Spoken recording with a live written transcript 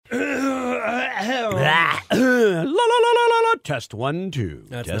Test 1, 2.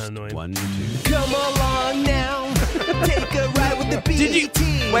 That's Test not annoying. 1, 2. Come along now, take a ride with the B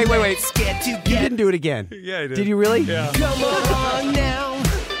team. Wait. Let's get You together. didn't do it again. Yeah, I did. Did you really? Yeah. Come along now,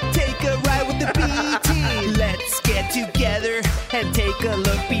 take a ride with the B team. Let's get together and take a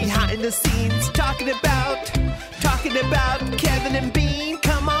look behind the scenes. Talking about Kevin and Bean.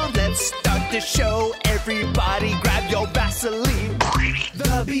 Come on, let's start the show. Everybody grab your Vaseline.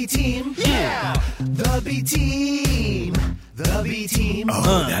 The B team, yeah. The B team, the B team.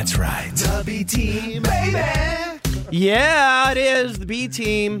 Oh, that's right. The B team, baby. Yeah, it is. The B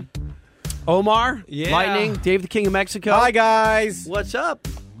team. Omar, Yeah. Lightning, Dave the King of Mexico. Hi, guys. What's up?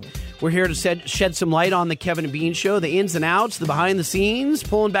 We're here to shed some light on the Kevin and Bean Show, the ins and outs, the behind the scenes,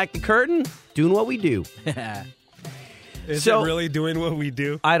 pulling back the curtain, doing what we do. Is So- it really doing what we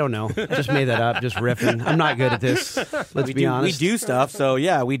do? I don't know. I just made that up, just riffing. I'm not good at this. Let's be honest. We do stuff, so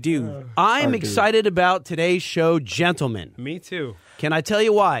yeah, we do. I'm excited about today's show, gentlemen. Me too. Can I tell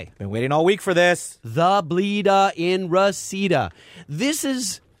you why? Been waiting all week for this. The Bleeda in Reseda. This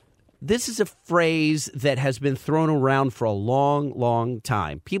is a phrase that has been thrown around for a long, long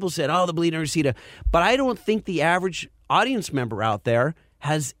time. People said, oh, the Bleeda in Reseda. But I don't think the average audience member out there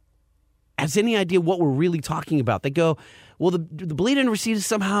has any idea what we're really talking about. They go, well, the Bleeda in Reseda is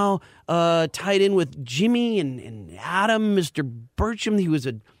somehow tied in with Jimmy and Adam, Mr. Burcham. He was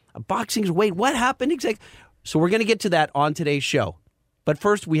a boxing. Wait, what happened exactly? So we're going to get to that on today's show. But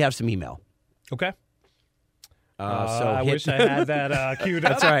first, we have some email. Okay. I wish I had that queued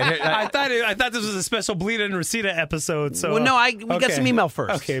up. That's all right. I thought this was a special Bleeda and Reseda episode. So Well, no, we got some email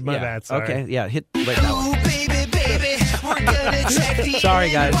first. Okay, my bad. Sorry. Okay, yeah, hit right that one. Ooh, baby, we're gonna check the Sorry,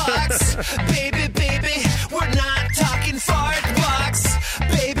 guys. inbox. Baby, we're not talking fart box.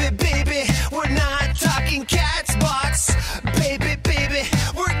 Baby, we're not talking cat's box. Baby,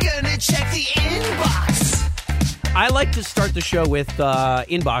 we're gonna check the inbox. I like to start the show with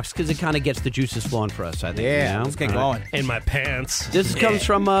inbox because it kind of gets the juices flowing for us, I think. Yeah, you know? let's get All right. going. In my pants. This comes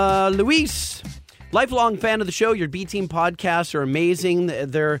from Luis. Lifelong fan of the show. Your B-Team podcasts are amazing.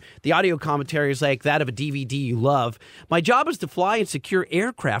 The audio commentary is like that of a DVD you love. My job is to fly and secure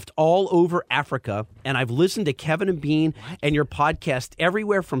aircraft all over Africa, and I've listened to Kevin and Bean and your podcast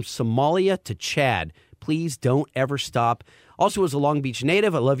everywhere from Somalia to Chad. Please don't ever stop. Also, as a Long Beach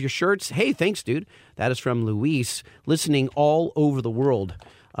native, I love your shirts. Hey, thanks, dude. That is from Luis, listening all over the world,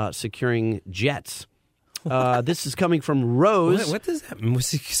 securing jets. This is coming from Rose. What does that mean?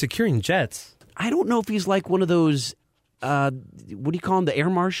 Securing jets? I don't know if he's like one of those, what do you call him, the air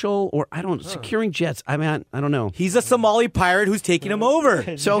marshal? Or, I don't know, securing jets. I mean, I don't know. He's a Somali pirate who's taking him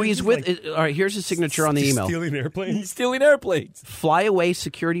over. So he's with, all right, here's his signature on the email. Stealing airplanes? He's stealing airplanes. Flyaway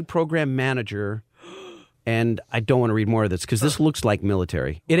Security Program Manager. And I don't want to read more of this because this looks like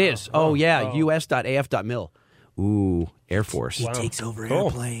military. It is. Oh, yeah, us.af.mil. Ooh, Air Force. Wow. Takes over Cool.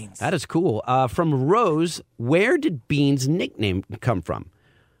 airplanes. That is cool. From Rose, where did Bean's nickname come from?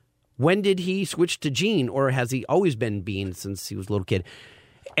 When did he switch to Gene, or has he always been Bean since he was a little kid?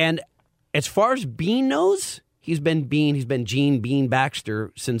 And as far as Bean knows, he's been Bean. He's been Gene Bean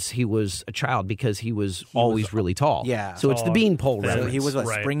Baxter since he was a child because he was always really tall. Yeah. So it's the bean pole So So reference. he was a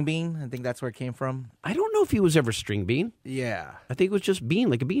Right. spring bean. I think that's where it came from. I don't know if he was ever string bean. Yeah. I think it was just bean,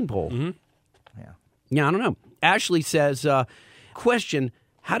 like a bean pole. Yeah. Yeah, I don't know. Ashley says, question,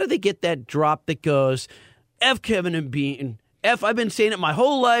 how do they get that drop that goes, F Kevin and Bean, F, I've been saying it my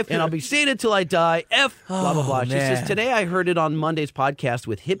whole life, and I'll be saying it till I die, F, blah, blah, blah. She man. says, today I heard it on Monday's podcast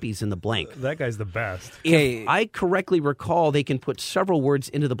with hippies in the blank. That guy's the best. If I correctly recall, they can put several words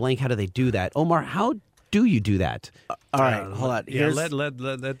into the blank. How do they do that? Omar, how do you do that? All right, hold on. Yeah,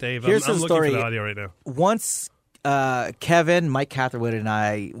 let Dave. here's I'm the looking story. for the audio right now. Once Kevin, Mike Catherwood, and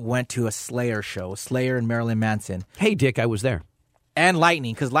I went to a Slayer show, Slayer and Marilyn Manson, Hey, Dick, I was there. and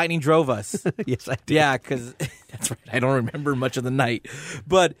Lightning, because Lightning drove us. Yes, I did. Yeah, because that's right. I don't remember much of the night,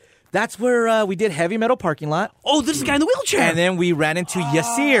 but that's where we did Heavy Metal Parking Lot, Oh, this is the guy in the wheelchair. and then we ran into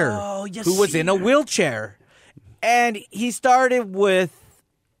Yasir, who was in a wheelchair, and he started with.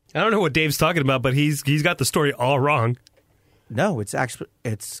 I don't know what Dave's talking about, but he's got the story all wrong. No, it's actually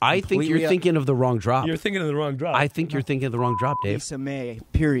I think you're completely- thinking of the wrong drop. You're thinking of the wrong drop. I think you're thinking of the wrong drop, Dave. Lisa May,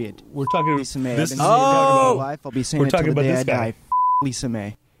 period. We're talking. Lisa May. This I've is been saying it my whole Oh! life. I'll be saying We're it till talking the about day this I guy. die. Lisa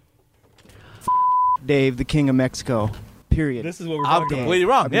May. Dave, the King of Mexico, period. This is what we're I'm talking completely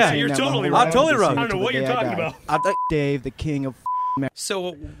about. wrong. I've been Yeah, saying you're that my totally whole wrong. life. I'm totally I'll be wrong. saying I it don't know till what the you're day I talking die. about. Dave, the King of Mexico.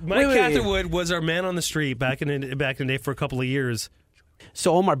 So Mike wait. Catherwood was our man on the street back in the day for a couple of years.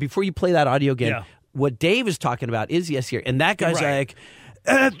 So, Omar, before you play that audio again, Yeah. what Dave is talking about is yes here. And that guy's Right. like,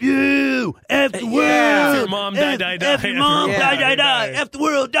 F you, F the world. F your mom, die, die, die. F your mom, Yeah. die, die, die. Yeah. F the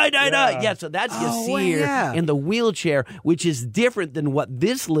world, die, die, die. Yeah, so that's Yasir yeah. in the wheelchair, which is different than what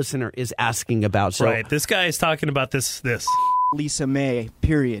this listener is asking about. So, Right. This guy is talking about this. Lisa May,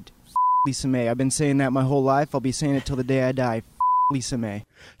 period. Lisa May. I've been saying that my whole life. I'll be saying it till the day I die. Lisa May.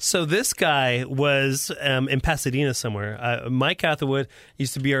 So this guy was in Pasadena somewhere. Mike Catherwood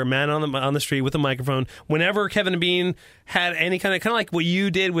used to be our man on the street with a microphone. Whenever Kevin and Bean had any kind of like what you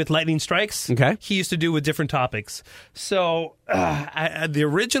did with Lightning Strikes, Okay. he used to do with different topics. So the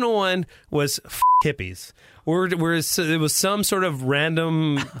original one was hippies. It was some sort of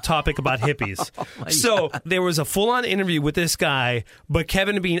random topic about hippies. So there was a full-on interview with this guy, but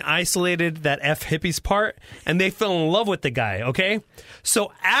Kevin and Bean isolated that F hippies part, and they fell in love with the guy, okay?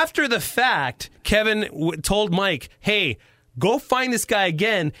 So after the fact, Kevin told Mike, hey, go find this guy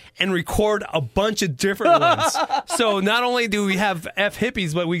again and record a bunch of different ones. So not only do we have F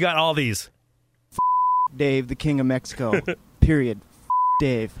hippies, but we got all these. Dave, the king of Mexico. Period.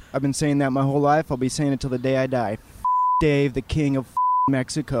 Dave. I've been saying that my whole life. I'll be saying it till the day I die. Dave, the king of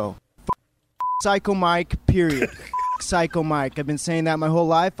Mexico. Psycho Mike. Period. Psycho Mike. I've been saying that my whole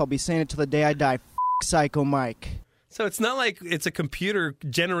life. I'll be saying it till the day I die. Psycho Mike. So it's not like it's a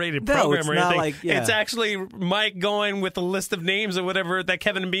computer-generated No, program it's or not anything. like- yeah. It's actually Mike going with a list of names or whatever that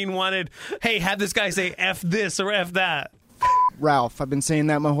Kevin and Bean wanted. Hey, have this guy say F this or F that. Ralph. I've been saying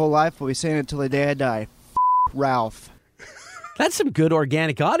that my whole life. I'll be saying it till the day I die. Ralph. that's some good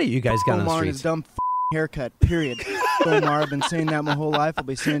organic audio you guys got on the Omar and his streets. dumb haircut. Period. Omar. I've been saying that my whole life. I'll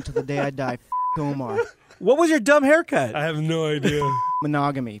be saying it till the day I die. Omar. What was your dumb haircut? I have no idea.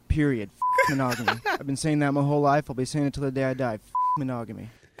 Monogamy. Period. Monogamy. I've been saying that my whole life. I'll be saying it till the day I die. Monogamy.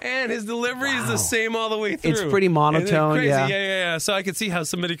 And his delivery is the same all the way through. It's pretty monotone, Isn't it crazy? yeah. Yeah. So I could see how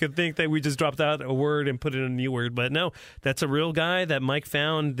somebody could think that we just dropped out a word and put in a new word. But no, that's a real guy that Mike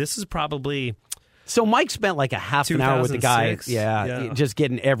found. This is probably... So Mike spent like a half an hour with the guy, 2006. yeah, Yeah. just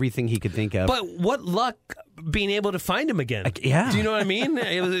getting everything he could think of. But what luck being able to find him again. yeah. Do you know what I mean?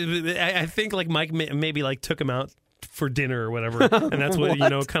 I think like Mike maybe like took him out for dinner or whatever. And that's what,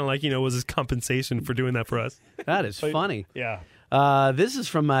 kind of like, was his compensation for doing that for us. That is funny. Yeah. This is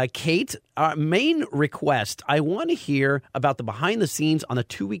from Kate. Main request. I want to hear about the behind the scenes on the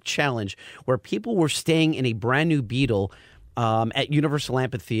 2-week challenge where people were staying in a brand new Beetle at Universal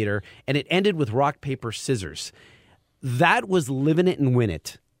Amphitheater, and it ended with rock, paper, scissors. That was Living It and Win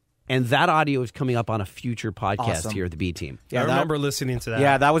It. And that audio is coming up on a future podcast Awesome. here at the B Team. I remember listening to that.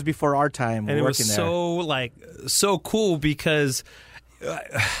 Yeah, that was before our time And it was working so cool because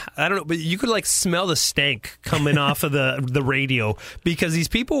I don't know, but you could like smell the stank coming off of the radio because these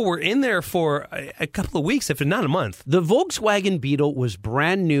people were in there for a couple of weeks, if not a month. The Volkswagen Beetle was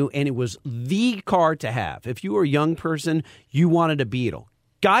brand new, and it was the car to have. If you were a young person, you wanted a Beetle.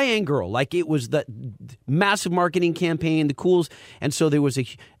 Guy and girl, like it was the massive marketing campaign, the cools. And so there was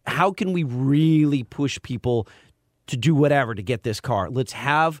how can we really push people to do whatever to get this car? Let's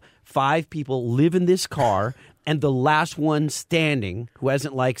have 5 people live in this car, and the last one standing, who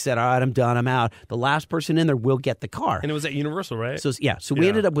hasn't said, all right, I'm done, I'm out, the last person in there will get the car. And it was at Universal, right? So we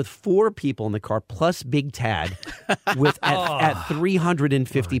ended up with 4 people in the car plus Big Tad at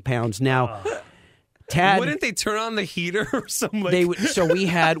 350 pounds. Now, Tad, wouldn't they turn on the heater or something? so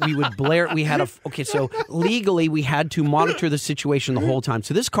legally we had to monitor the situation the whole time.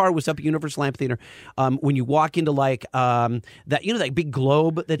 So this car was up at Universal Amphitheater. When you walk into that big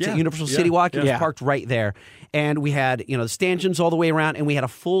globe that's at Universal City Walk, it was parked right there. And we had the stanchions all the way around, and we had a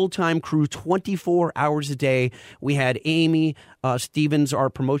full-time crew 24 hours a day. We had Amy Stevens, our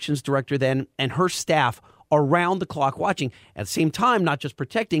promotions director then, and her staff around the clock watching. At the same time, not just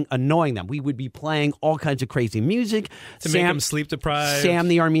protecting, annoying them. We would be playing all kinds of crazy music. to make them sleep deprived. Sam,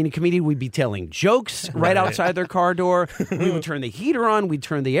 the Armenian comedian, would be telling jokes right outside their car door. We would turn the heater on. We'd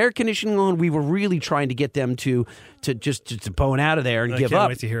turn the air conditioning on. We were really trying to get them to bone out of there and I give can't up.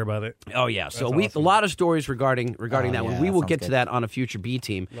 wait to hear about it. Oh yeah, so That's a lot of stories regarding that one. yeah, We will that get sounds to that on a future B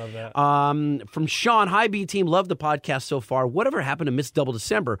Team. Love that. From Sean, hi B Team, love the podcast so far. Whatever happened to Miss Double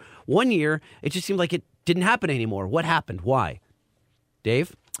December? One year, it just seemed like it didn't happen anymore. What happened? Why?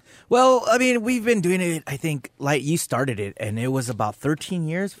 Dave? Well, I mean, we've been doing it, I think, like you started it, and it was about 13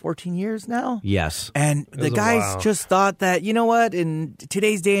 years, 14 years now. Yes. And the was a guys while. just thought that, you know what, in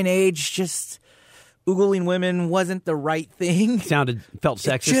today's day and age, just oogling women wasn't the right thing. Felt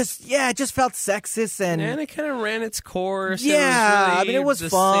sexist. It just felt sexist, and it kind of ran its course. Yeah, it was it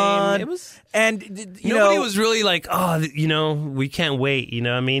was fun. It was, and nobody was really like, oh, we can't wait.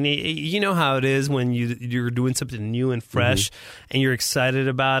 I mean, you know how it is when you're doing something new and fresh, and you're excited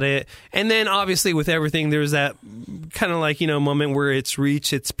about it. And then obviously with everything, there's that kind of like moment where it's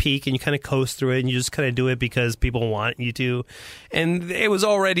reached its peak, and you kind of coast through it, and you just kind of do it because people want you to. And it was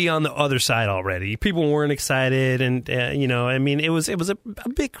already on the other side already. People weren't excited, and I mean, it was a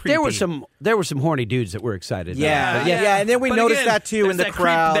bit creepy. There were some horny dudes that were excited. Yeah. And then we noticed that too in the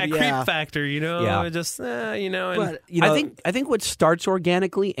crowd. That creep factor, just And, but I think what starts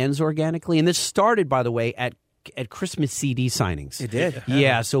organically ends organically, and this started, by the way, at Christmas CD signings. It did.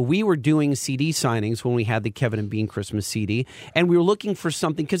 Yeah, so we were doing CD signings when we had the Kevin and Bean Christmas CD, and we were looking for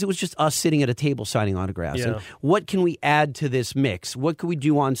something because it was just us sitting at a table signing autographs. Yeah. And what can we add to this mix? What could we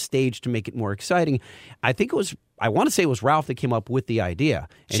do on stage to make it more exciting? I want to say it was Ralph that came up with the idea.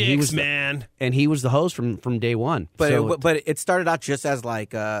 And Chicks, he was man. And he was the host from day one. But it started out just as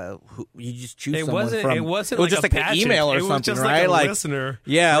like you just choose someone from. It wasn't was like just a like an pageant. email or it was something, just right? Like a listener.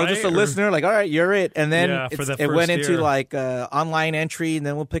 Yeah, it was right? just a listener. Like, all right, you're it. And then for it went first into year. like online entry, and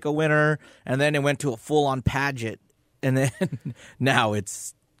then we'll pick a winner, and then it went to a full on pageant, and then now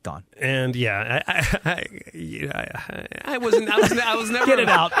it's gone. And I was never Get it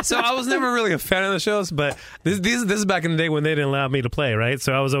out. So I was never really a fan of the shows, but this is back in the day when they didn't allow me to play, right?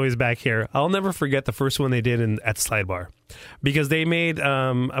 So I was always back here. I'll never forget the first one they did at the Slide Bar, because they made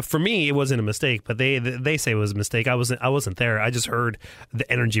for me it wasn't a mistake, but they say it was a mistake. I wasn't there. I just heard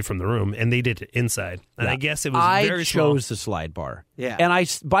the energy from the room, and they did it inside. And I guess it was very small. I chose the Slide Bar. Yeah.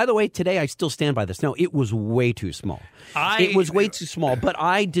 And by the way, today I still stand by this. No, it was way too small. It was way too small, but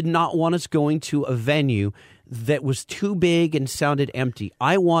I did not want us going to a venue that was too big and sounded empty.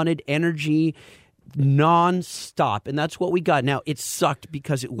 I wanted energy non-stop, and that's what we got. Now, it sucked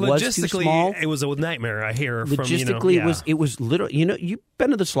because it was too small. It was a nightmare, I hear. Logistically, it was literally, you've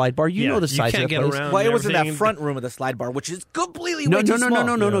been to the Slide Bar, you know the size of the place. Well, it was in that front room of the Slide Bar, which is completely no, way too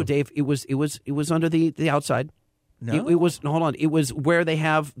small. No, Dave. It was under the outside. No? It was, hold on, it was where they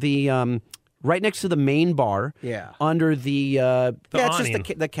have the right next to the main bar. Yeah. Under the it's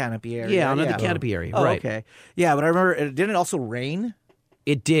just the canopy area. Yeah, under the canopy area. Oh, right. Okay. Yeah, but I remember didn't it also rain?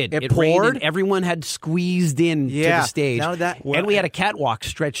 It did. It rained, poured? and everyone had squeezed in to the stage. Now that- and we had a catwalk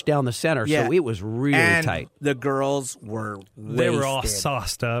stretched down the center, so it was really tight. The girls were They were all wasted.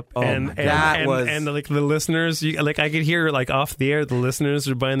 sauced up, and like the listeners, like I could hear like off the air, the listeners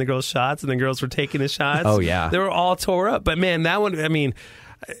were buying the girls shots, and the girls were taking the shots. Oh, yeah. They were all tore up. But man, that one, I mean,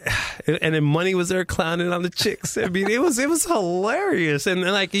 and then Money was there clowning on the chicks. I mean, it was hilarious, and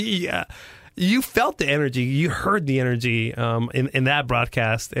like yeah. You felt the energy. You heard the energy in that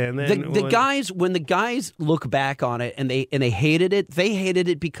broadcast, and then when the guys look back on it and they hated it, they hated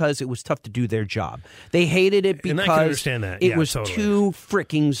it because it was tough to do their job. They hated it because and I can understand that. It was too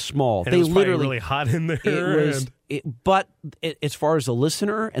freaking small. And they it was literally really hot in there. But as far as the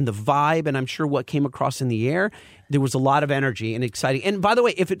listener and the vibe, and I'm sure what came across in the air, there was a lot of energy and exciting. And by the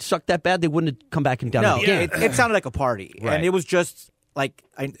way, if it sucked that bad, they wouldn't have come back and done it again. It sounded like a party, Right. and it was just. Like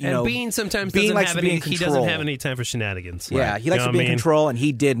Bean sometimes Bean doesn't have any. he doesn't have any time for shenanigans. Yeah, he likes to be in control, and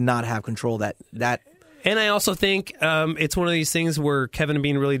he did not have control that. And I also think it's one of these things where Kevin and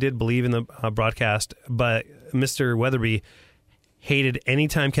Bean really did believe in the broadcast, but Mr. Weatherby hated any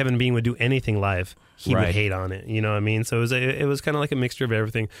time Kevin and Bean would do anything live. He would hate on it. You know what I mean? So it was kind of like a mixture of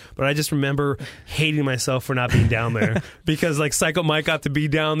everything. But I just remember hating myself for not being down there because like Psycho Mike got to be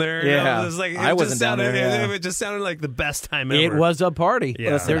down there. Yeah, it was like, I wasn't down there. Yeah. It just sounded like the best time ever. It was a party.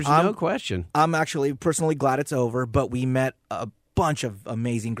 Yeah. Listen, there's no question. I'm actually personally glad it's over, but we met a bunch of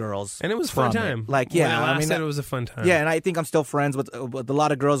amazing girls, and it was a fun time. Like, when I last said it was a fun time. Yeah, and I think I'm still friends with a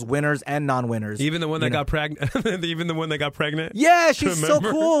lot of girls, winners and non-winners. Even the one that got pregnant. Even the one that got pregnant. Yeah, she's so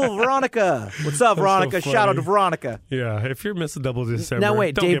cool, Veronica. What's up, Veronica? So Shout out to Veronica. Yeah, if you're Mrs. Double December, now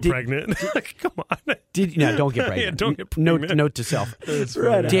wait, don't Dave, get pregnant. Come on. Don't get pregnant. Yeah, don't get pregnant. Note to self.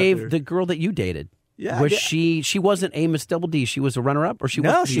 Right Dave, the girl that you dated. Yeah, was she wasn't a Miss Double D? She was a runner-up, or she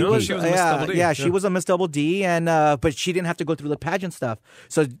was? She was a Miss Double D. Yeah, she was a Miss Double D, and but she didn't have to go through the pageant stuff.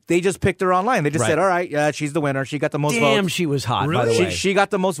 So they just picked her online. They just said, "All right, she's the winner. She got the most votes." Damn, she was hot. Really? By the way, she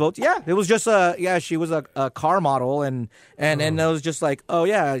got the most votes. Yeah, it was just she was a car model, and it was just like, oh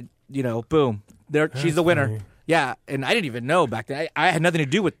yeah, boom, there, she's the winner. Funny. Yeah, and I didn't even know back then. I had nothing to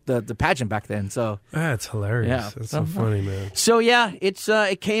do with the pageant back then. So That's hilarious. Yeah. That's so funny, man. So yeah,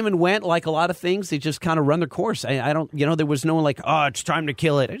 it came and went like a lot of things. They just kind of run their course. I don't, there was no like, oh, it's time to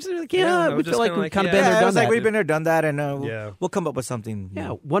kill it. I just like, we feel like we've kind of been there, it done was that. like we've been there, done that, and we'll come up with something. Yeah,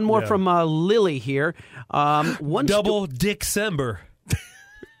 one more from Lily here. Double Dicksember.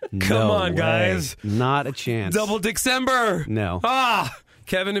 Come on, guys. Not a chance. Double Dicksember. No.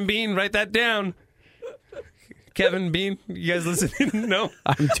 Kevin and Bean, write that down. Kevin and Bean, you guys listening? No.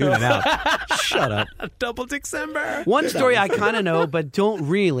 I'm tuning out. Shut up. Double Dicksember. One story I kind of know, but don't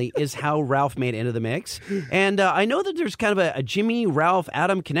really, is how Ralph made it into the mix. And I know that there's kind of a Jimmy, Ralph,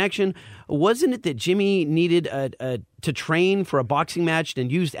 Adam connection. Wasn't it that Jimmy needed to train for a boxing match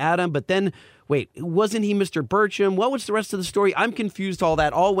and used Adam, but then... Wait, wasn't he Mr. Burcham? What was the rest of the story? I'm confused. All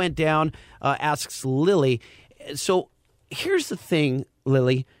that all went down, asks Lily. So here's the thing,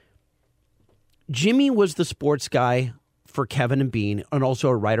 Lily. Jimmy was the sports guy for Kevin and Bean and also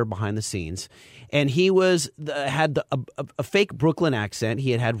a writer behind the scenes. And he had a fake Brooklyn accent.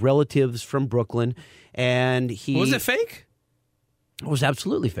 He had relatives from Brooklyn. And he... Was it fake? It was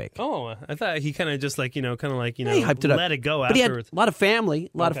absolutely fake. Oh, I thought he kind of just like, he hyped it up. let it go but afterwards. he had a lot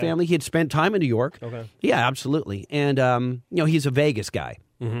of family, He had spent time in New York. Okay. Yeah, absolutely. And, he's a Vegas guy.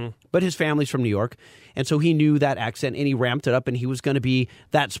 Mm-hmm. But his family's from New York. And so he knew that accent, and he ramped it up, and he was going to be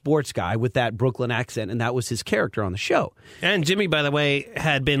that sports guy with that Brooklyn accent, and that was his character on the show. And Jimmy, by the way,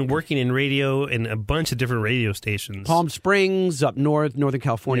 had been working in radio in a bunch of different radio stations. Palm Springs, up north, Northern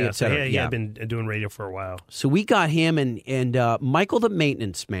California, et cetera. So he had been doing radio for a while. So we got him, and Michael the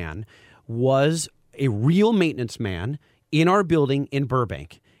maintenance man was a real maintenance man in our building in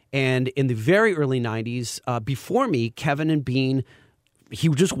Burbank. And in the very early 90s, before me, Kevin and Bean... He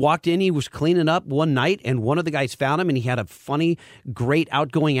just walked in, he was cleaning up one night, and one of the guys found him, and he had a funny, great,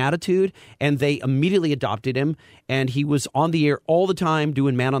 outgoing attitude, and they immediately adopted him, and he was on the air all the time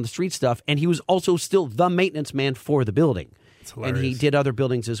doing man-on-the-street stuff, and he was also still the maintenance man for the building. That's hilarious. And he did other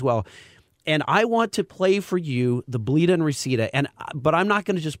buildings as well. And I want to play for you the Bleeda and Reseda, but I'm not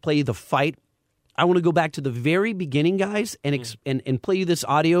going to just play the fight. I want to go back to the very beginning, guys, and play you this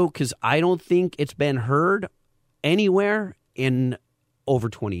audio, because I don't think it's been heard anywhere in... over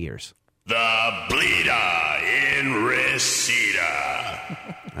 20 years. The Bleeda in Reseda.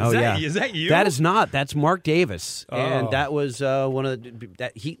 Oh, Is that you? That is not. That's Mark Davis. Oh. And that was one of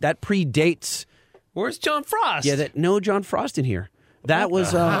the... That predates... Where's John Frost? Yeah, no John Frost in here. That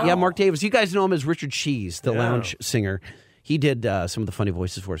was... Mark Davis. You guys know him as Richard Cheese, the lounge singer. He did some of the funny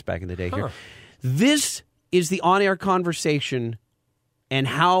voices for us back in the day here. This is the on-air conversation and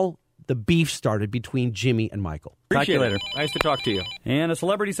how the beef started between Jimmy and Michael. Calculator. Nice to talk to you. And a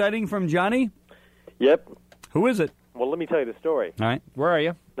celebrity sighting from Johnny? Yep. Who is it? Well, let me tell you the story. All right. Where are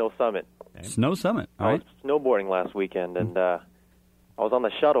you? Snow Summit. Snow Summit. All right. I was snowboarding last weekend, and I was on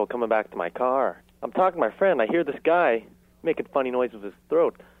the shuttle coming back to my car. I'm talking to my friend. I hear this guy making funny noises with his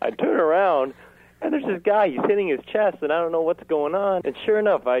throat. I turn around, and there's this guy. He's hitting his chest, and I don't know what's going on. And sure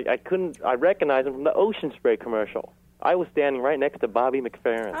enough, I recognized him from the Ocean Spray commercial. I was standing right next to Bobby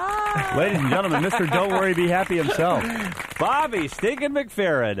McFerrin. Ladies and gentlemen, Mr. Don't Worry, Be Happy himself. Bobby Stinkin'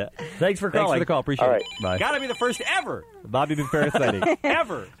 McFerrin. Thanks for calling. Thanks for the call. Appreciate it. Bye. Gotta be the first ever Bobby McFerrin sighting.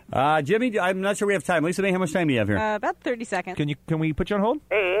 Ever. Jimmy, I'm not sure we have time. Lisa May, how much time do you have here? About 30 seconds. Can we put you on hold?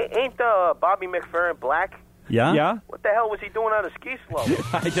 Hey, ain't Bobby McFerrin black? Yeah? Yeah. What the hell was he doing on a ski slope?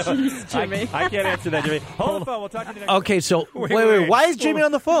 I can't answer that, Jimmy. Hold the phone. We'll talk to you next Okay, so Wait. Why is Jimmy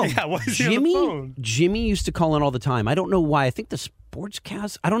on the phone? Yeah, why is he on the phone? Jimmy used to call in all the time. I don't know why. I think the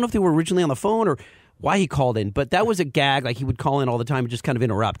sportscast, I don't know if they were originally on the phone or why he called in, but that was a gag. Like he would call in all the time and just kind of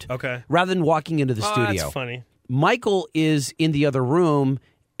interrupt. Okay. Rather than walking into the studio. That's funny. Michael is in the other room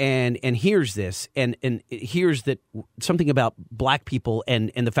and hears this and hears that something about black people and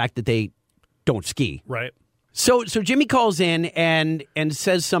the fact that they don't ski. Right. So Jimmy calls in and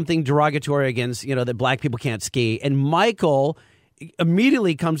says something derogatory against, that black people can't ski. And Michael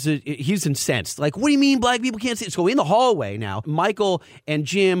immediately he's incensed. Like, what do you mean black people can't ski? So in the hallway now, Michael and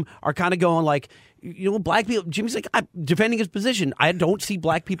Jim are kind of going like, black people. Jimmy's like, I'm defending his position. I don't see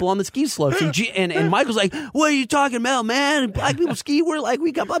black people on the ski slopes. And Michael's like, what are you talking about, man? Black people ski.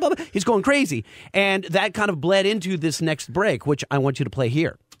 We got blah, blah, blah. He's going crazy. And that kind of bled into this next break, which I want you to play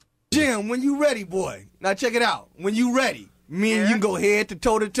here. Jim, when you ready, boy. Now check it out. When you ready, me and you go head to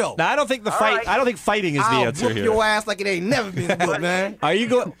toe to toe. Now I don't think I don't think fighting is the answer I'll whoop here. your ass like it ain't never been good, man. Are you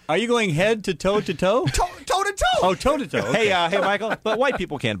going head to toe to toe? Toe to toe-to-toe. Oh, toe-to-toe. Okay. Hey, Michael, but white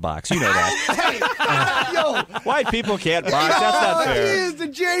people can't box. You know that. Hey, yo. White people can't box. That's not fair. He is the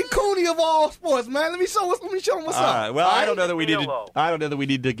Jerry Cooney of all sports, man. Let me show him what's up. All right. Well, I don't know that we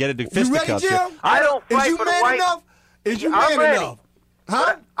need to get into You fisticuffs. ready, Jim? I don't fight Is you for the man white. enough? Is you I'm man ready. enough?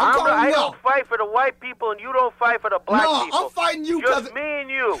 Huh? I you don't up. fight for the white people, and you don't fight for the black No, people. I'm fighting you Just because me and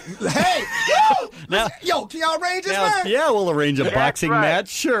you. Hey, yo, can y'all arrange this, man? Yeah, we'll arrange a boxing match.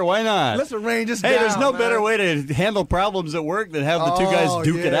 Sure, why not? Let's arrange this. Hey, there's no man. better way to handle problems at work than have the two guys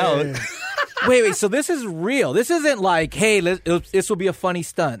duke it out. Wait, so this is real. This isn't like, hey, this will be a funny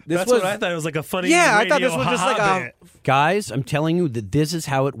stunt. That's what I thought. It was like a funny Yeah, I radio thought this was just like a... Guys, I'm telling you that this is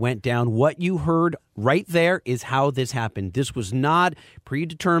how it went down. What you heard right there is how this happened. This was not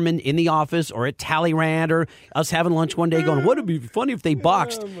predetermined in the office or at Talleyrand or us having lunch one day going, what would be funny if they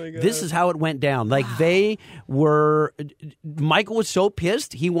boxed? This is how it went down. Like they were, Michael was so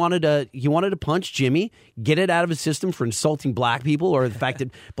pissed. He wanted to punch Jimmy, get it out of his system for insulting black people or the fact that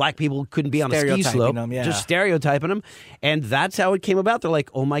black people couldn't be on a ski slope. Just stereotyping them. And that's how it came about. They're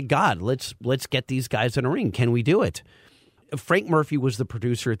like, oh my God, let's get these guys in a ring. Can we do it? Frank Murphy was the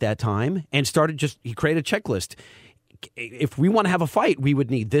producer at that time and he created a checklist. If we want to have a fight, we would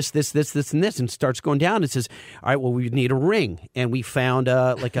need this, and this, and starts going down. It says, all right, well, we need a ring, and we found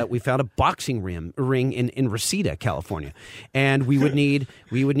a boxing ring in Reseda, California, and we would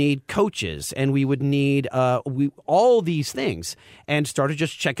need coaches, and we would need all these things, and started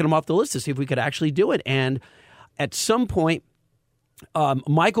just checking them off the list to see if we could actually do it. And at some point,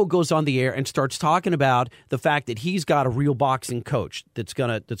 Michael goes on the air and starts talking about the fact that he's got a real boxing coach that's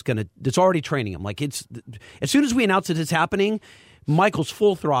already training him. Like as soon as we announce that it's happening, Michael's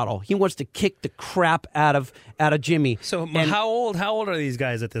full throttle. He wants to kick the crap out of Jimmy. So how old are these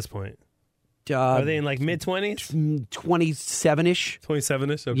guys at this point? Are they in like mid-20s? 27-ish.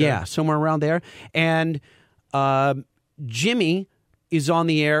 27-ish. Okay. Yeah, somewhere around there. And Jimmy is on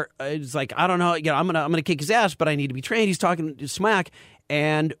the air. It's like, I don't know. I'm gonna kick his ass, but I need to be trained. He's talking smack,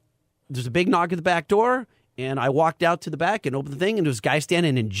 and there's a big knock at the back door. And I walked out to the back and opened the thing, and there's a guy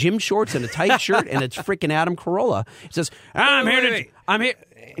standing in gym shorts and a tight shirt, and it's freaking Adam Carolla. He says, I'm here.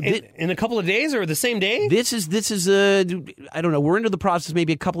 In a couple of days or the same day? This is I don't know. We're into the process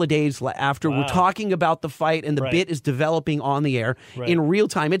maybe a couple of days after. We're talking about the fight, and the bit is developing on the air in real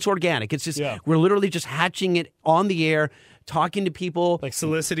time. It's organic. It's just we're literally just hatching it on the air. Talking to people, like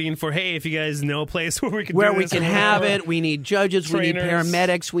soliciting for, hey, if you guys know a place where we can have it, we need judges, trainers. We need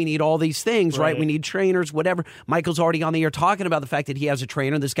paramedics, we need all these things, right? We need trainers, whatever. Michael's already on the air talking about the fact that he has a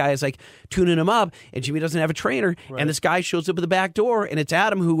trainer. This guy is like tuning him up, and Jimmy doesn't have a trainer. And this guy shows up at the back door, and it's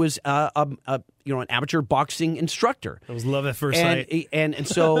Adam, who was an amateur boxing instructor. It was love at first sight, and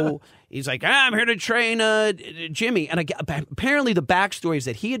so. He's like, I'm here to train Jimmy. And apparently the backstory is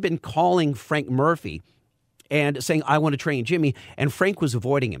that he had been calling Frank Murphy and saying, I want to train Jimmy, and Frank was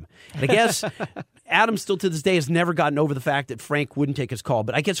avoiding him. And I guess Adam still to this day has never gotten over the fact that Frank wouldn't take his call.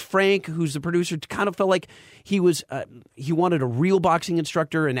 But I guess Frank, who's the producer, kind of felt like he wanted a real boxing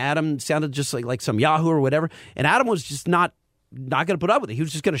instructor, and Adam sounded just like some Yahoo or whatever. And Adam was just not going to put up with it. He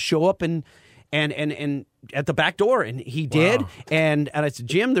was just going to show up and at the back door, and he did. And I said,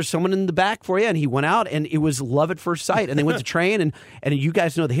 Jim, there's someone in the back for you. And he went out, and it was love at first sight. And they went to train, and you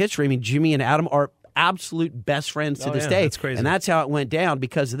guys know the history. I mean, Jimmy and Adam are absolute best friends to this day. That's crazy. And that's how it went down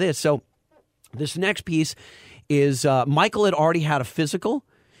because of this. So this next piece is Michael had already had a physical,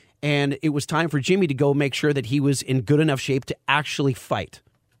 and it was time for Jimmy to go make sure that he was in good enough shape to actually fight.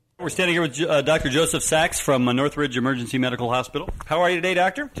 We're standing here with Dr. Joseph Sachs from Northridge Emergency Medical Hospital. How are you today,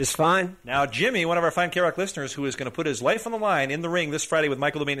 doctor? Just fine. Now, Jimmy, one of our fine K-Rock listeners who is going to put his life on the line in the ring this Friday with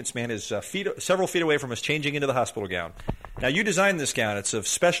Michael the Maintenance Man is several feet away from us changing into the hospital gown. Now, you designed this gown. It's a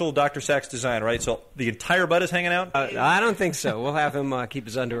special Dr. Sachs design, right? So the entire butt is hanging out? I don't think so. We'll have him keep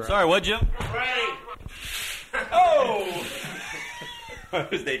his underwear. Sorry, what, Jim? Ready. Oh! What?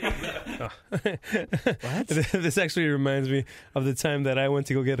 This actually reminds me of the time that I went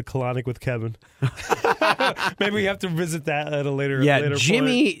to go get a colonic with Kevin. Maybe we have to visit that at a later point.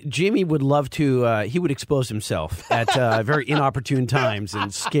 Jimmy would love to. He would expose himself at very inopportune times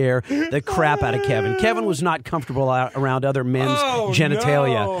and scare the crap out of Kevin. Kevin was not comfortable around other men's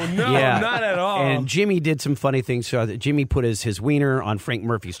genitalia. No, not at all. And Jimmy did some funny things. So Jimmy put his wiener on Frank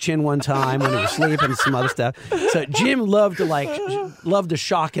Murphy's chin one time when he was sleeping and some other stuff. So Jim loved the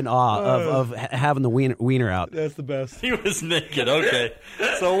shock and awe of having the wiener out. That's the best. He was naked. Okay.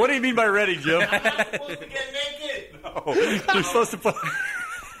 So what do you mean by ready, Jim? Supposed to get naked. No, you're supposed to put.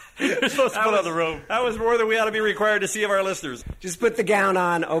 You're supposed to put on the robe. That was more than we ought to be required to see of our listeners. Just put the gown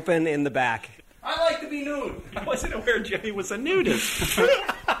on, open in the back. I like to be nude. I wasn't aware Jimmy was a nudist.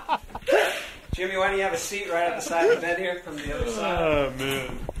 Jimmy, why don't you have a seat right at the side of the bed here from the other side? Oh,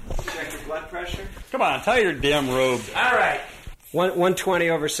 man. Check your blood pressure. Come on, tie your damn robe. All right.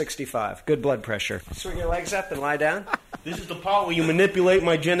 120/65. Good blood pressure. Swing your legs up and lie down. This is the part where you manipulate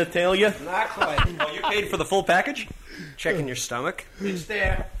my genitalia? Not quite. Oh, you paid for the full package? Checking your stomach. It's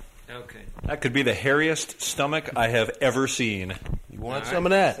there. Okay. That could be the hairiest stomach I have ever seen. You want some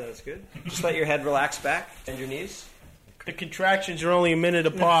of that? So that's good. Just let your head relax back and your knees. The contractions are only a minute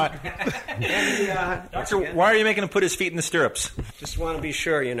apart. Doctor, why are you making him put his feet in the stirrups? Just want to be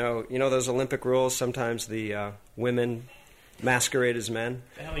sure, you know those Olympic rules, sometimes the women masquerade as men.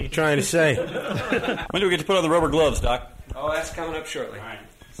 What the hell are you trying to say? When do we get to put on the rubber gloves, Doc? Oh, that's coming up shortly. All right.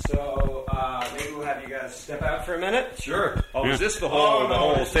 So maybe we'll have you guys step out for a minute. Sure. Oh, is this the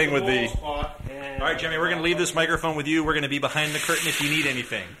whole thing with the... All right, Jimmy, we're going to leave this microphone with you. We're going to be behind the curtain. If you need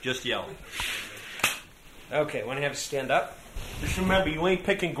anything, just yell. Okay, want to have you stand up? Just remember, you ain't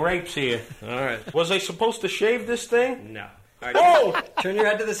picking grapes here. All right. Was I supposed to shave this thing? No. All right, Oh! Turn your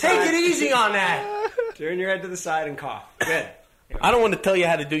head to the side. Take it easy on that. Turn your head to the side and cough. Good. I don't want to tell you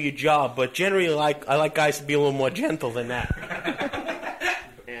how to do your job, but generally I like guys to be a little more gentle than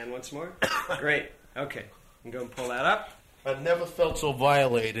that. And once more. Great. Okay. You can go and pull that up. I've never felt so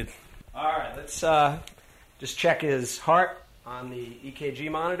violated. All right. Let's just check his heart on the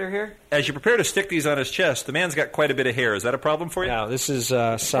EKG monitor here. As you prepare to stick these on his chest, the man's got quite a bit of hair. Is that a problem for you? No, this is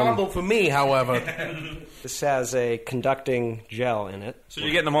Problem for me, however. This has a conducting gel in it. So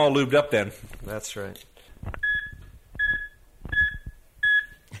you're getting them all lubed up then? That's right.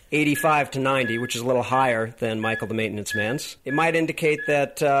 85 to 90, which is a little higher than Michael the maintenance man's. It might indicate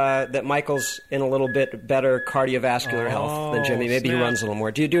that that Michael's in a little bit better cardiovascular health than Jimmy. Maybe he runs a little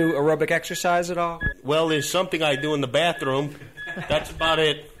more. Do you do aerobic exercise at all? Well, there's something I do in the bathroom. That's about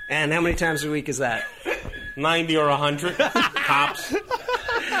it. And how many times a week is that? 90 or 100 tops.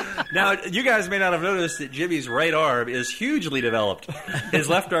 Now, you guys may not have noticed that Jimmy's right arm is hugely developed. His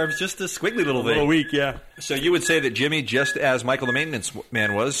left arm's just a squiggly little thing. A little weak, yeah. So you would say that Jimmy, just as Michael the maintenance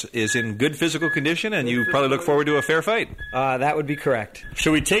man was, is in good physical condition, and you probably look forward to a fair fight. That would be correct.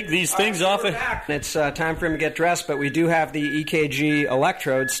 Should we take these things off? It's time for him to get dressed, but we do have the EKG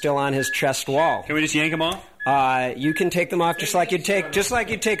electrodes still on his chest wall. Can we just yank them off? You can take them off just like you'd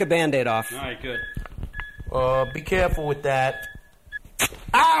take a Band-Aid off. All right, good. Be careful with that.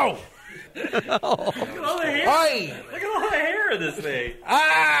 Ow! Look at all the hair. Hey! Look at all the hair in this thing.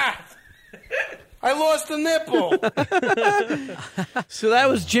 Ah! I lost a nipple. So that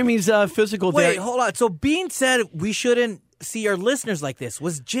was Jimmy's physical Wait, day. hold on. So Bean said we shouldn't see our listeners like this.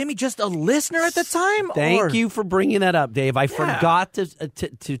 Was Jimmy just a listener at the time? Thank you for bringing that up, Dave. I forgot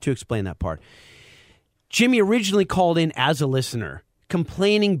to explain that part. Jimmy originally called in as a listener,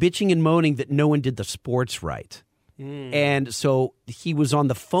 complaining, bitching, and moaning that no one did the sports right. And so he was on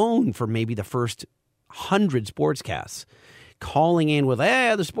the phone for maybe the first 100 sportscasts, calling in with,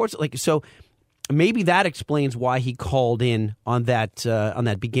 the sports. So maybe that explains why he called in on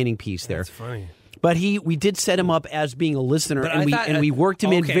that beginning piece there. That's funny. But we did set him up as being a listener, and we worked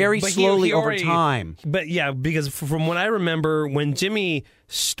him in very slowly over time. But yeah, because from what I remember, when Jimmy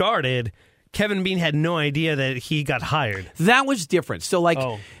started, Kevin Bean had no idea that he got hired. That was different.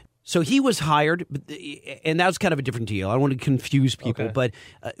 So So he was hired, and that was kind of a different deal. I don't want to confuse people, but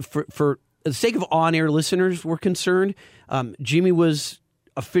for the sake of on-air listeners were concerned, Jimmy was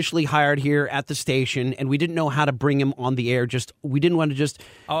officially hired here at the station, and we didn't know how to bring him on the air. We didn't want to just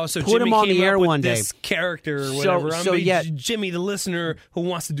so put Jimmy him on came the air up with one day. This character or whatever. Jimmy the listener who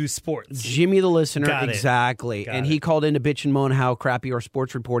wants to do sports. Jimmy the listener, Got it. exactly. Got and it. he called in to bitch and moan how crappy our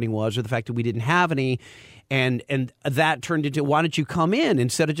sports reporting was, or the fact that we didn't have any. And that turned into, why don't you come in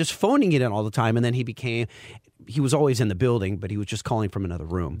instead of just phoning it in all the time? And then he was always in the building, but he was just calling from another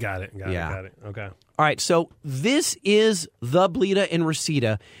room. Got it. Okay. All right, so this is the Bleeda in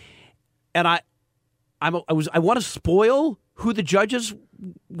Reseda. And I want to spoil who the judges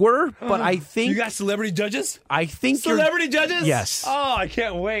were, but I think... You got celebrity judges? I think Celebrity judges? Yes. Oh, I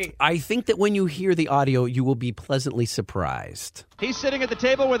can't wait. I think that when you hear the audio, you will be pleasantly surprised. He's sitting at the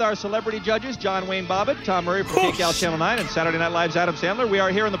table with our celebrity judges, John Wayne Bobbitt, Tom Murray from KCAL Channel 9, and Saturday Night Live's Adam Sandler. We are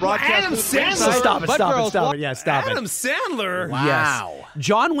here in the broadcast Adam booth. Sandler? Stop it. Yeah, stop Adam it. Sandler? Wow. Yes.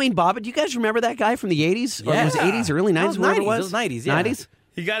 John Wayne Bobbitt. Do you guys remember that guy from the 80s? Or it was 80s or early 90s, whatever it was? It was 90s, yeah. 90s?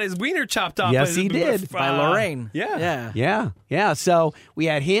 He got his wiener chopped off. Yes, he did. By Lorraine. Yeah. So we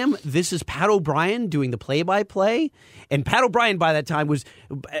had him. This is Pat O'Brien doing the play-by-play. And Pat O'Brien by that time was,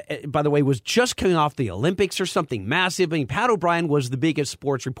 by the way, was just coming off the Olympics or something massive. I mean, Pat O'Brien was the biggest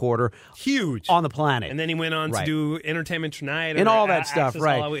sports reporter on the planet. And then he went on to do Entertainment Tonight. And all that stuff,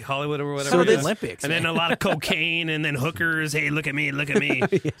 right. Hollywood or whatever. So the Olympics. And then a lot of cocaine and then hookers. Hey, look at me.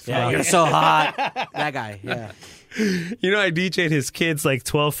 Yeah, you're so hot. That guy, yeah. You know, I DJ'd his kid's like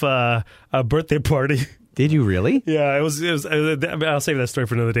 12th birthday party. Did you really? Yeah, it was. I'll save that story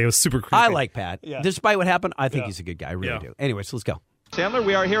for another day. It was super creepy. I like Pat. Yeah. Despite what happened, I think he's a good guy. I really do. Anyway, so let's go. Sandler,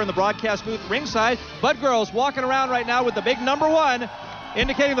 we are here in the broadcast booth ringside. Bud Girls walking around right now with the big number 1,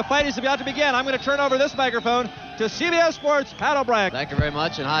 indicating the fight is about to begin. I'm going to turn over this microphone to CBS Sports' Pat O'Brien. Thank you very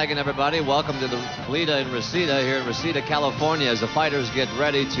much, and hi again, everybody. Welcome to the Bleeda in Reseda here in Reseda, California, as the fighters get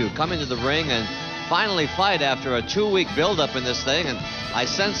ready to come into the ring and finally fight after a 2-week buildup in this thing. And I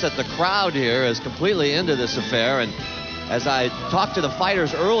sense that the crowd here is completely into this affair. And as I talked to the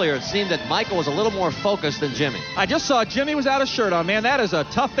fighters earlier, it seemed that Michael was a little more focused than Jimmy. I just saw Jimmy was out of shirt on, man. That is a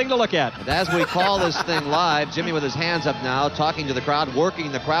tough thing to look at. And as we call this thing live, Jimmy with his hands up now, talking to the crowd,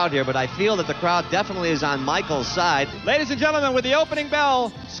 working the crowd here. But I feel that the crowd definitely is on Michael's side. Ladies and gentlemen, with the opening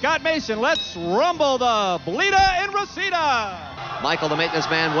bell, Scott Mason, let's rumble the Bleeda in Reseda. Michael, the maintenance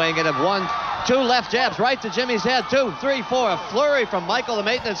man, weighing in at 1, 2 left jabs right to Jimmy's head. 2, 3, 4. A flurry from Michael, the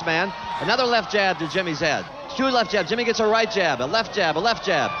maintenance man. Another left jab to Jimmy's head. 2 left jabs. Jimmy gets a right jab, a left jab, a left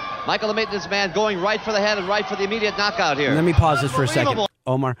jab. Michael, the maintenance man, going right for the head and right for the immediate knockout here. Let me pause this for a second.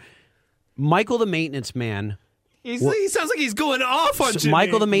 Omar, Michael, the maintenance man. He sounds like he's going off on Jimmy.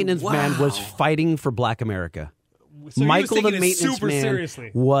 Michael, the maintenance man, was fighting for Black America. So Michael, the maintenance super man, seriously.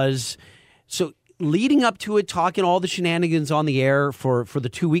 was leading up to it, talking all the shenanigans on the air for the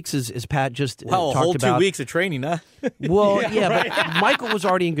 2 weeks, as Pat just talked about. A whole 2 weeks of training, huh? Well, but Michael was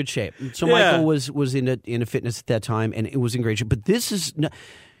already in good shape. So Michael was in a fitness at that time, and it was in great shape. But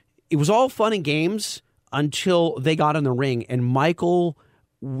it was all fun and games until they got in the ring, and Michael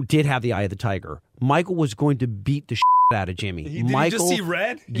did have the eye of the tiger. Michael was going to beat the out of Jimmy. Did you just see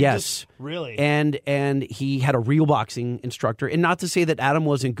red? Yes. Really? And he had a real boxing instructor. And not to say that Adam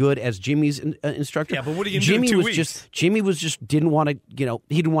wasn't good as Jimmy's instructor. Yeah, but what are you going to do in 2 weeks? Jimmy was just didn't want to,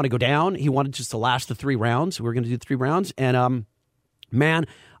 he didn't want to go down. He wanted just to last the 3 rounds. We were going to do 3 rounds. And man,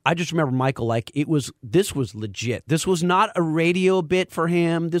 I just remember Michael this was legit. This was not a radio bit for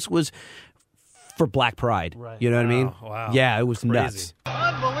him. This was for Black Pride. Right. You know what I mean? Wow. Yeah, it was Crazy. nuts.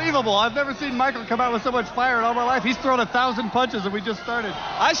 Unbelievable. I've never seen Michael come out with so much fire in all my life. He's thrown 1,000 punches and we just started.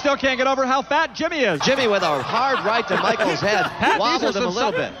 I still can't get over how fat Jimmy is. Jimmy with a hard right to Michael's head. Wobbled him a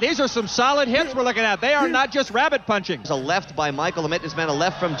little bit. These are some solid hits we're looking at. They are not just rabbit punching. A left by Michael, the maintenance man, a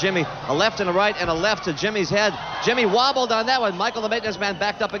left from Jimmy, a left and a right, and a left to Jimmy's head. Jimmy wobbled on that one. Michael, the maintenance man,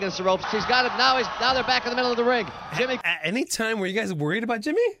 backed up against the ropes. He's got it now. Now they're back in the middle of the ring. Jimmy. At any time were you guys worried about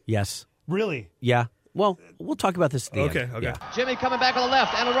Jimmy? Yes. Really? Yeah. Well, we'll talk about this at the end. Okay. Yeah. Jimmy coming back with a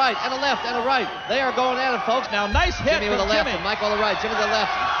left and a right and a left and a right. They are going at it, folks. Now, nice hit Jimmy with a left and Michael on the right. Jimmy to the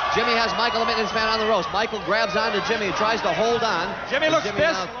left. Jimmy has Michael, the maintenance man, on the ropes. Michael grabs onto Jimmy and tries to hold on. Jimmy looks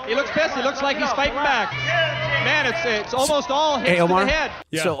pissed. He looks pissed. He looks like he's fighting back. Man, it's almost all hits to the head.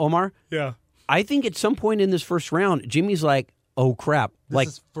 Yeah. So, Omar, I think at some point in this first round, Jimmy's like, oh, crap. This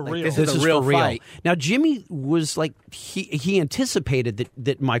is for real. This is a real fight. Now, Jimmy was like, he anticipated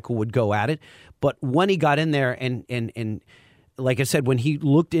that Michael would go at it. But when he got in there and like I said, when he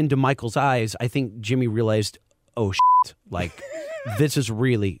looked into Michael's eyes, I think Jimmy realized, oh, shit, like, this is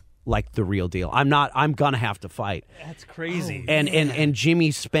really like the real deal. I'm going to have to fight. That's crazy. And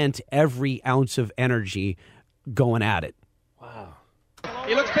Jimmy spent every ounce of energy going at it. Wow.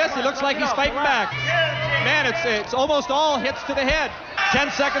 He looks pissed. He looks like he's fighting back. Man, it's almost all hits to the head.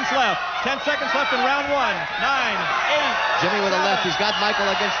 10 seconds left. 10 seconds left in round 1. 9, 8. Jimmy with a left. He's got Michael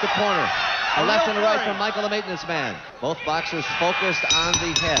against the corner. A left and a right from Michael, the maintenance man. Both boxers focused on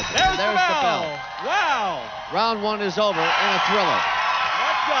the head. There's the bell. Wow. Round 1 is over in a thriller.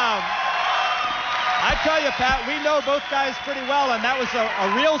 I tell you, Pat, we know both guys pretty well, and that was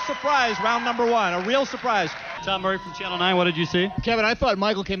a real surprise, round number 1. A real surprise. Tom Murray from Channel 9, what did you see? Kevin, I thought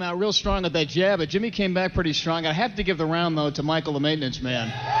Michael came out real strong at that jab, but Jimmy came back pretty strong. I have to give the round, though, to Michael, the maintenance man.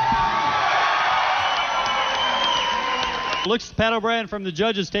 Looks, Pat O'Brien, from the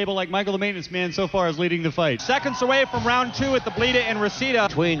judges' table like Michael the Maintenance Man so far is leading the fight. Seconds away from round 2 at the Bleeda in Reseda.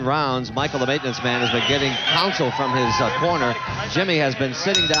 Between rounds, Michael the Maintenance Man has been getting counsel from his corner. Jimmy has been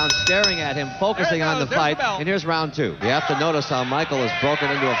sitting down, staring at him, focusing on the fight. And here's round 2. You have to notice how Michael has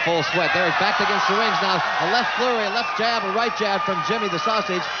broken into a full sweat. There he's back against the rings now. A left flurry, a left jab, a right jab from Jimmy the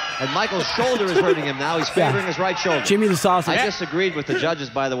Sausage. And Michael's shoulder is hurting him now. He's favoring his right shoulder. Jimmy the Sausage. I disagreed with the judges,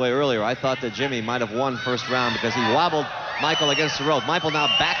 by the way, earlier. I thought that Jimmy might have won first round because he wobbled Michael against the rope. Michael now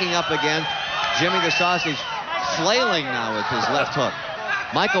backing up again. Jimmy the Sausage flailing now with his left hook.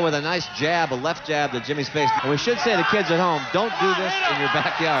 Michael with a nice jab, a left jab to Jimmy's face. And we should say to kids at home, don't do this in your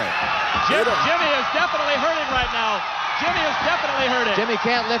backyard. Jimmy is definitely hurting right now. Jimmy is definitely hurting. Jimmy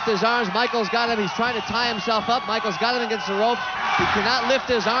can't lift his arms. Michael's got him. He's trying to tie himself up. Michael's got him against the rope. He cannot lift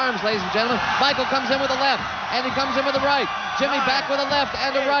his arms, ladies and gentlemen. Michael comes in with a left, and he comes in with a right. Jimmy back with a left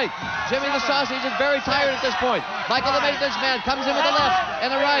and a right. Jimmy the Sausage is very tired at this point. Michael the Maintenance Man comes in with a left and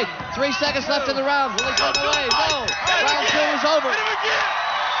a right. 3 seconds left in the round. Will he get away? No. Round 2 is over.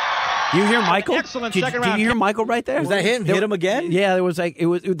 You hear Michael? Excellent Did second you round. hear Michael right there? Was that him? Hit him again? Yeah, it was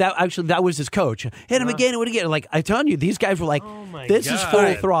that was his coach. Hit him again and again. Like I'm telling you, these guys were like, this is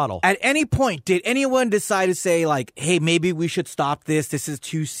full throttle. At any point, did anyone decide to say like, hey, maybe we should stop this? This is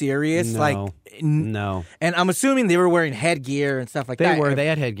too serious? No. Like, no. And I'm assuming they were wearing headgear and stuff like They that. were. They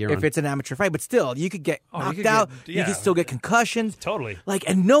had headgear If on. it's an amateur fight, but still, you could get knocked out. You could still get concussions. Totally. Like,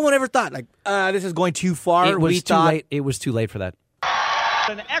 and no one ever thought like, this is going too far. It was too late. It was too late for that.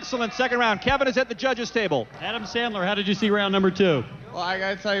 An excellent second round. Kevin is at the judges' table. Adam Sandler, how did you see round number 2? Well, I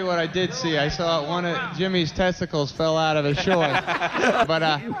gotta tell you what I did see. I saw one of Jimmy's testicles fell out of his shorts. But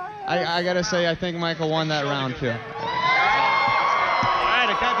I gotta say, I think Michael won that round too. All right,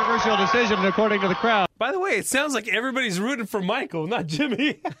 a controversial decision according to the crowd. By the way, it sounds like everybody's rooting for Michael, not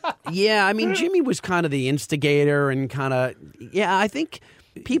Jimmy. Yeah, I mean, Jimmy was kind of the instigator and kind of, I think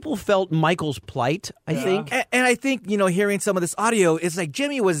people felt Michael's plight, I think. And I think, hearing some of this audio, it's like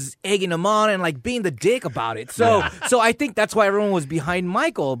Jimmy was egging him on and like being the dick about it. So I think that's why everyone was behind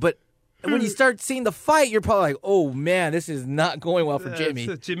Michael. But when you start seeing the fight, you're probably like, oh man, this is not going well for Jimmy.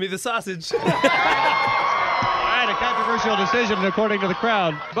 Jimmy the Sausage. All right, a controversial decision according to the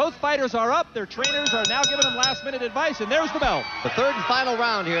crowd. Both fighters are up. Their trainers are now giving them last-minute advice, and there's the bell. The third and final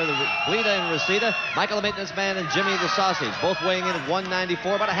round here, the Bleeda and Reseda. Michael the Maintenance Man and Jimmy the Sausage, both weighing in at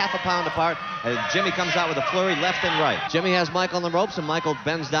 194, about a half a pound apart. And Jimmy comes out with a flurry left and right. Jimmy has Michael on the ropes, and Michael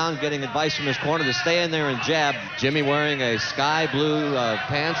bends down, getting advice from his corner to stay in there and jab. Jimmy wearing a sky blue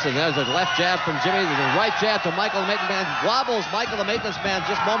pants, and there's a left jab from Jimmy. There's a right jab to Michael the Maintenance Man. Wobbles Michael the Maintenance Man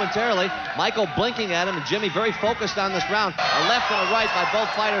just momentarily. Michael blinking at him, and Jimmy very focused on this round. A left and a right by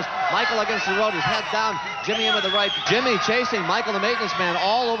both fighters. Michael against the rope, his head down. Jimmy in with the right. Jimmy chasing Michael the Maintenance Man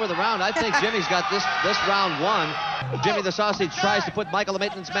all over the round. I think Jimmy's got this round won. Jimmy the Sausage tries to put Michael the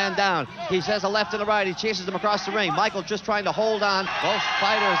Maintenance Man down. He says a left and a right. He chases him across the ring. Michael just trying to hold on. Both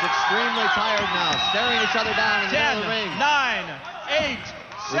fighters extremely tired now, staring each other down in the middle of the ring. 9, 8,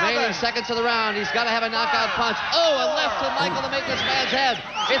 7. Remaining seconds of the round. He's got to have a knockout punch. Oh, a left to Michael the Maintenance Man's head.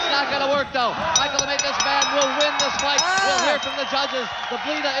 It's not going to work, though. Michael the Maintenance Man will win this fight. We'll hear from the judges. The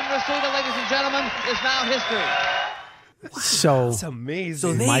Bleeda and Reseda, ladies and gentlemen, is now history. So That's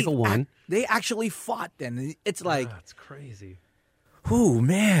amazing. So Michael won. They actually fought then. It's like, That's crazy. oh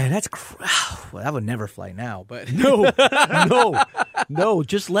man, well, that would never fly now, but No,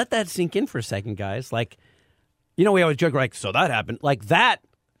 just let that sink in for a second, guys. Like, we always joke, like, so that happened. Like, that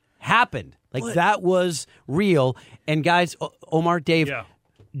happened. Like, that was real. And guys, Omar, Dave,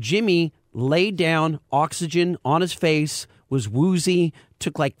 Jimmy laid down, oxygen on his face, was woozy,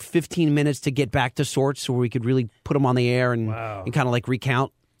 took like 15 minutes to get back to sorts so we could really put him on the air and kind of like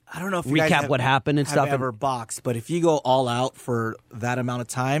recount. I don't know if you guys have, what happened and have stuff. Ever boxed, but if you go all out for that amount of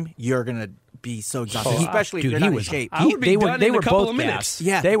time, you're gonna be so exhausted, especially if you're not in shape. They were both gassed.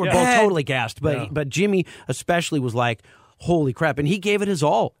 Yeah, they were both totally gassed. But Jimmy especially was like, holy crap, and he gave it his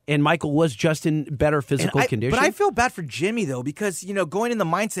all. And Michael was just in better physical condition. But I feel bad for Jimmy though, because going in the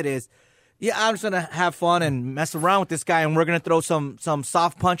mindset is, I'm just gonna have fun and mess around with this guy, and we're gonna throw some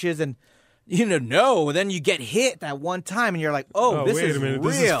soft punches and. Then you get hit that one time, and you're like, this is real.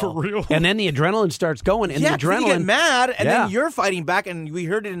 This is for real. And then the adrenaline starts going, and the adrenaline... you get mad, and then you're fighting back, and we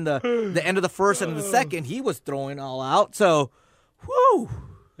heard it in the end of the first and the second. He was throwing all out, so, whoo.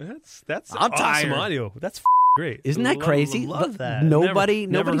 That's I'm awesome tired. audio. That's great. Isn't that crazy? Love that. Nobody's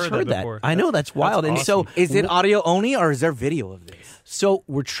never heard that. before. I know, that's wild. Awesome. And so, is it audio only, or is there video of this? So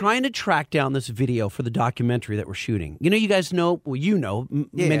we're trying to track down this video for the documentary that we're shooting. You guys know,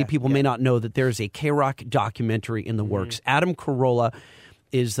 many people may not know that there's a K-Rock documentary in the works. Adam Carolla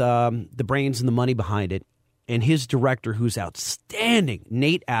is the brains and the money behind it. and his director, who's outstanding,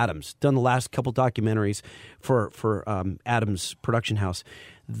 Nate Adams, done the last couple documentaries for Adams Production House.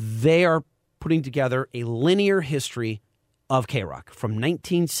 They are putting together a linear history of K-Rock from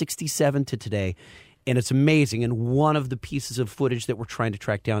 1967 to today, and it's amazing. And one of the pieces of footage that we're trying to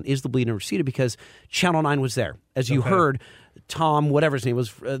track down is the Bleeda in Reseda, because Channel 9 was there. As you heard, Tom, whatever his name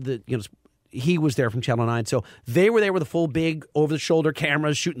was, he was there from Channel 9. So they were there with the full big over-the-shoulder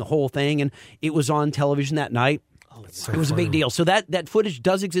cameras shooting the whole thing, and it was on television that night. It was a big deal. So that footage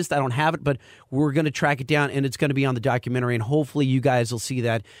does exist. I don't have it, but we're going to track it down, and it's going to be on the documentary, and hopefully you guys will see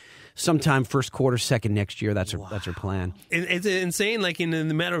that sometime first quarter, second next year. That's our plan. It's insane. Like in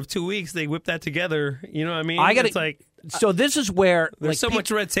the matter of 2 weeks, they whip that together. You know what I mean? It's like, so this is where there's so much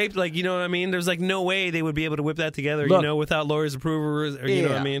red tape. Like, you know what I mean? There's like no way they would be able to whip that together. Without lawyers' approval, or you know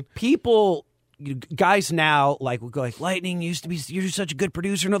what I mean? People. Guys now will go like, Lightning used to be, you're such a good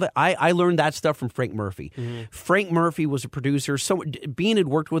producer. No, that I learned that stuff from Frank Murphy. Mm-hmm. Frank Murphy was a producer. So Bean had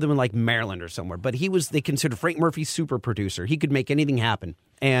worked with him in like Maryland or somewhere, but they considered Frank Murphy super producer. He could make anything happen.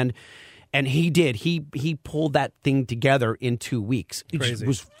 And he did. He pulled that thing together in 2 weeks. It just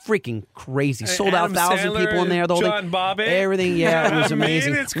was freaking crazy. Sold out 1,000 people in there. The whole John thing, Bobbitt. everything. Yeah, it was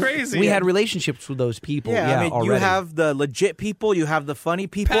amazing. It's crazy. We had relationships with those people. Yeah, I mean, already. you have the legit people, you have the funny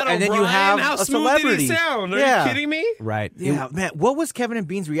people, Pat and then O'Brien, you have how a smooth celebrity. Did he sound? Are you kidding me? Right. Yeah, man. What was Kevin and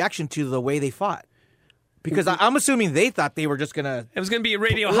Bean's reaction to the way they fought? Because I'm assuming they thought they were just gonna. It was gonna be a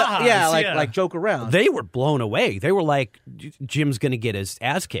radio ha-has. Yeah, like joke around. They were blown away. They were like, Jim's gonna get his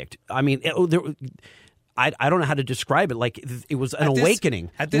ass kicked. I mean, I don't know how to describe it. Like, it was an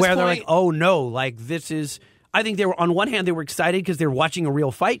awakening where they're like, oh no, like this is. I think they were, on one hand, they were excited because they were watching a real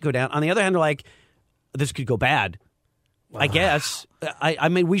fight go down. On the other hand, they're like, this could go bad. I guess. I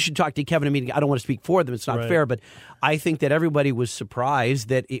mean, we should talk to Kevin and me. I don't want to speak for them. It's not fair. But I think that everybody was surprised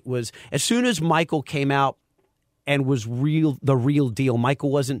that it was, as soon as Michael came out and was the real deal, Michael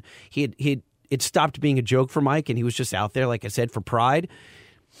wasn't, it stopped being a joke for Mike, and he was just out there, like I said, for pride.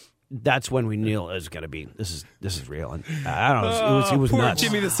 That's when we knew it was going to be, this is real. And I don't know, it was poor nuts.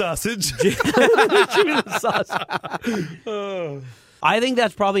 Jimmy the Sausage. Jimmy the Sausage. I think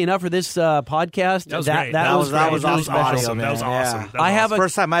that's probably enough for this podcast. That was great. That was awesome. That was awesome. I have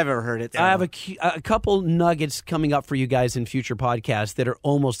first time I've ever heard it. I have a couple nuggets coming up for you guys in future podcasts that are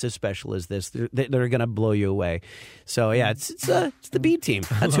almost as special as this. They're going to blow you away. So yeah, it's the B team.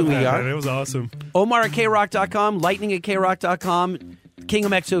 That's who we are. It was awesome. Omar at krock.com, Lightning at krock.com, King of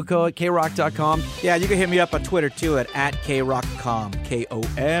Mexico at krock.com. Yeah, you can hit me up on Twitter too at krock.com,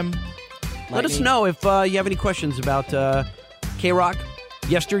 KOM. Let us know if you have any questions about K-Rock,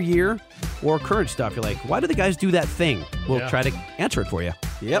 yesteryear, or current stuff. You're like, why do the guys do that thing? We'll try to answer it for you.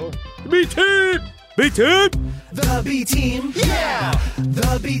 Yep. B-Team! B-Team! The B-Team, yeah!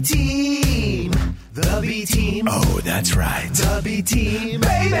 The B-Team! The B-Team! Oh, that's right. The B-Team,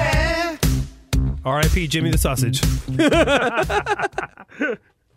 baby! R.I.P. Jimmy the Sausage.